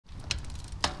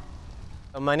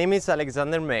My name is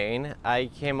Alexander Main. I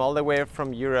came all the way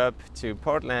from Europe to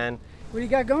Portland. What do you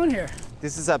got going here?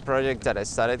 This is a project that I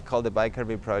started called the Bike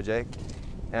RV Project,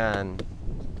 and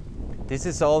this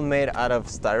is all made out of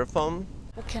styrofoam.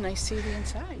 Well, can I see the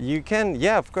inside? You can,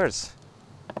 yeah, of course.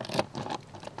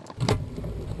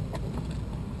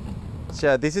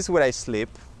 So this is where I sleep.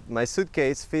 My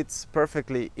suitcase fits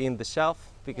perfectly in the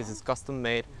shelf because it's custom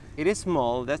made. It is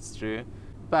small, that's true,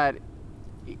 but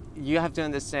you have to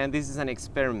understand this is an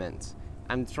experiment.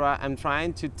 I'm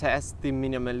trying to test the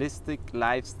minimalistic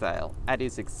lifestyle at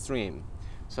its extreme.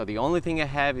 So the only thing I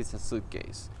have is a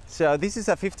suitcase. So this is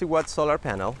a 50-watt solar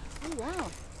panel. Oh, wow.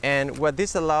 And what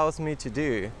this allows me to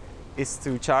do is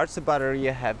to charge the battery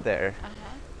I have there.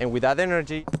 And with that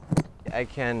energy, I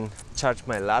can charge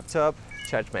my laptop,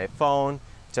 charge my phone,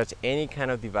 charge any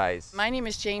kind of device. My name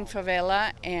is Jane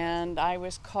Favela, and I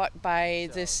was caught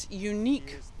by this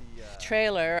unique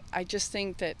trailer. I just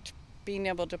think that being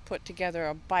able to put together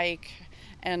a bike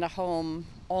and a home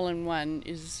all in one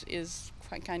is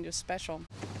quite kind of special.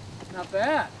 Not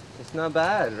bad. It's not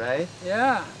bad, right?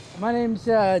 Yeah. My name's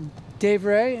Dave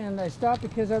Ray, and I stopped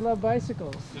because I love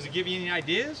bicycles. Does it give you any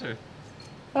ideas, or?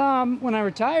 When I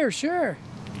retire, sure.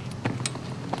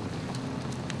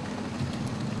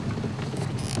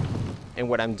 And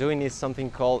what I'm doing is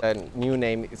something called, a new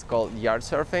name is called yard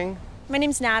surfing. My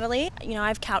name's Natalie. You know,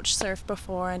 I've couch surfed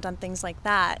before and done things like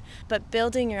that, but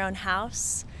building your own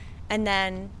house and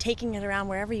then taking it around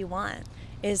wherever you want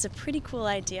is a pretty cool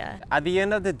idea. At the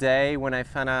end of the day, when I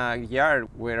find a yard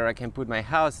where I can put my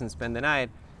house and spend the night,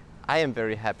 I am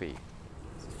very happy.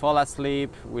 Fall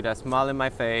asleep with a smile on my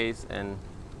face and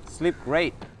sleep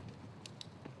great.